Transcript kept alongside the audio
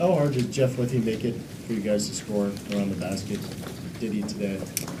How hard did Jeff Withy make it for you guys to score around the basket? Did he today?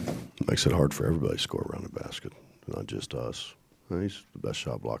 Makes it hard for everybody to score around the basket, not just us. He's the best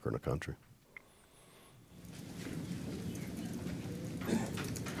shot blocker in the country.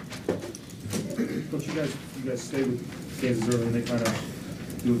 Coach, you guys stay with Kansas early, and they kind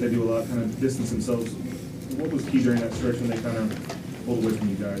of do what they do a lot, kind of distance themselves. What was key during that stretch when they kind of pulled away from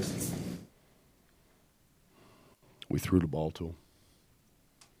you guys? We threw the ball to them.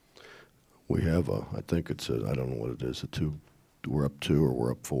 We have I think it's I don't know what it is, we're up 2 or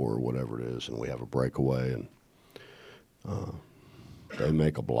we're up 4 or whatever it is, and we have a breakaway, and they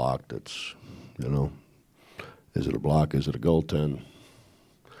make a block that's, is it a block, is it a goaltend?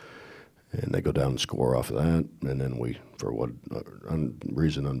 And they go down and score off of that, and then we, for what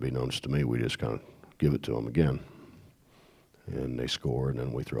reason unbeknownst to me, we just kind of give it to them again. And they score, and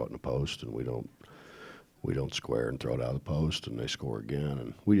then we throw it in the post, and we don't square and throw it out of the post, and they score again,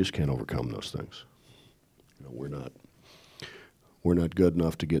 and we just can't overcome those things. We're not good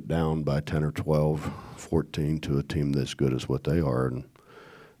enough to get down by 10 or 12, 14 to a team that's good as what they are,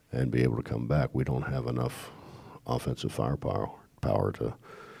 and be able to come back. We don't have enough offensive firepower to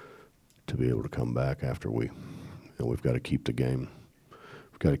be able to come back after we've got to keep the game.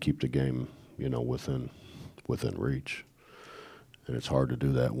 We've got to keep the game, within reach, and it's hard to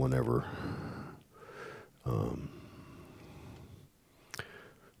do that whenever.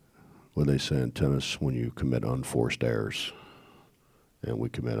 What they say in tennis, when you commit unforced errors, and we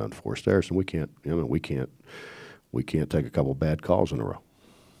commit unforced errors, and we can't take a couple bad calls in a row.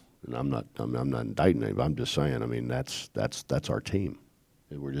 And I'm not indicting anybody. I'm just saying. That's our team.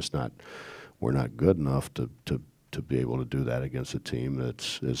 We're not good enough to be able to do that against a team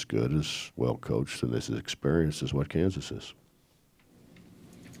that's as good, as well coached, and as experienced as what Kansas is.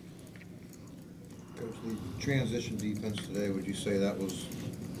 Coach, the transition defense today, would you say that was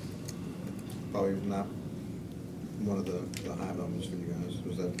probably not one of the high moments for you guys?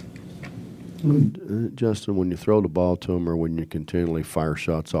 Was that? Justin, when you throw the ball to them or when you continually fire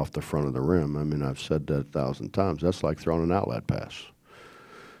shots off the front of the rim, I've said that 1,000 times, that's like throwing an outlet pass.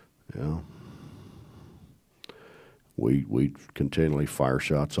 We continually fire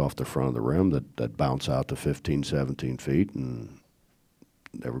shots off the front of the rim that bounce out to 15, 17 feet, and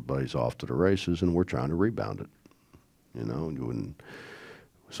everybody's off to the races, and we're trying to rebound it.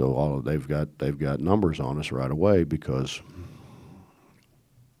 So they've got numbers on us right away because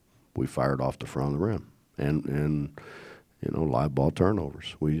we fired off the front of the rim, and live ball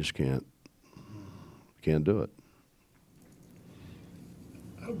turnovers. We just can't do it.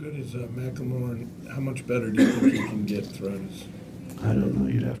 How good is McLemore, and how much better do you think he can get throughout his? I don't know.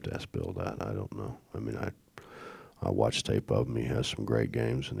 You'd have to ask Bill that. I don't know. I watch tape of him. He has some great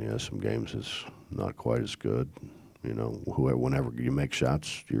games, and he has some games that's not quite as good. Whenever you make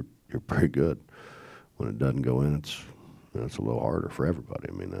shots, you're pretty good. When it doesn't go in, it's a little harder for everybody.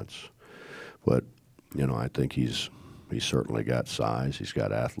 But I think he's certainly got size. He's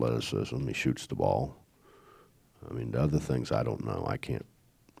got athleticism. He shoots the ball. The other things I don't know. I couldn't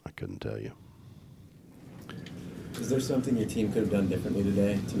tell you. Is there something your team could have done differently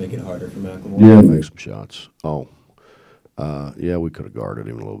today to make it harder for McLemore? Yeah, make some shots. Yeah, we could have guarded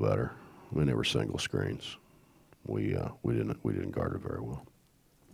him a little better. They were single screens. We didn't guard it very well.